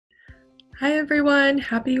Hi everyone,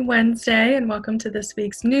 happy Wednesday and welcome to this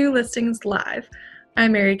week's New Listings Live.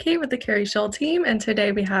 I'm Mary Kate with the Keri Shull team, and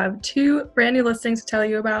today we have two brand new listings to tell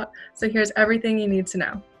you about, so here's everything you need to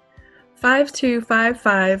know.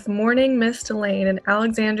 5255 Morning Mist Lane in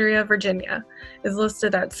Alexandria, Virginia is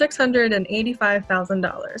listed at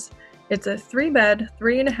 $685,000. It's a 3-bed,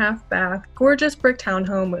 3.5-bath, gorgeous brick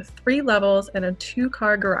townhome with 3 levels and a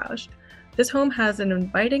 2-car garage. This home has an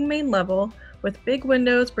inviting main level with big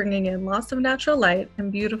windows bringing in lots of natural light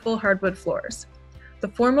and beautiful hardwood floors. The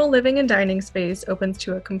formal living and dining space opens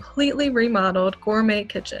to a completely remodeled gourmet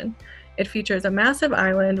kitchen. It features a massive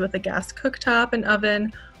island with a gas cooktop and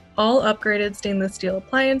oven, all upgraded stainless steel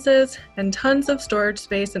appliances, and tons of storage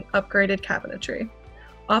space and upgraded cabinetry.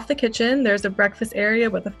 Off the kitchen, there's a breakfast area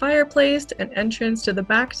with a fireplace and entrance to the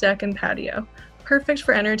back deck and patio, perfect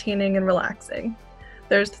for entertaining and relaxing.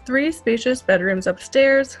 There's 3 spacious bedrooms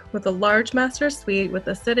upstairs with a large master suite with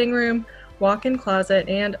a sitting room, walk-in closet,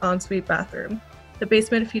 and ensuite bathroom. The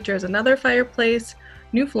basement features another fireplace,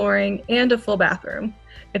 new flooring, and a full bathroom.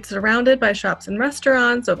 It's surrounded by shops and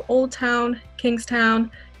restaurants of Old Town,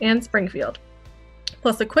 Kingstown, and Springfield,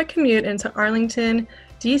 plus a quick commute into Arlington,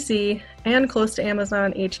 DC, and close to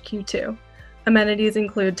Amazon HQ too. Amenities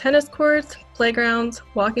include tennis courts, playgrounds,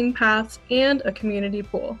 walking paths, and a community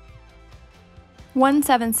pool.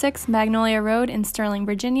 176 Magnolia Road in Sterling,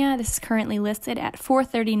 Virginia. This is currently listed at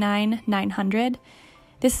 $439,900.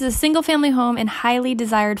 This is a single-family home in highly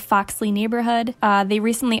desired Foxley neighborhood. They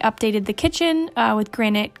recently updated the kitchen with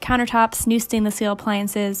granite countertops, new stainless steel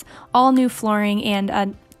appliances, all new flooring, and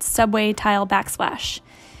a subway tile backsplash.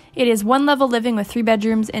 It is 1-level living with 3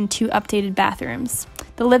 bedrooms and 2 updated bathrooms.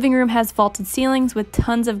 The living room has vaulted ceilings with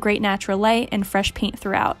tons of great natural light and fresh paint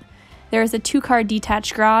throughout. There is a 2-car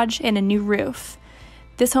detached garage and a new roof.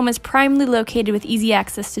 This home is primarily located with easy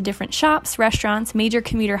access to different shops, restaurants, major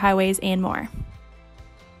commuter highways, and more.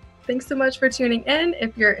 Thanks so much for tuning in.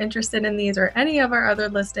 If you're interested in these or any of our other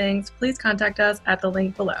listings, please contact us at the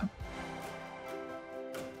link below.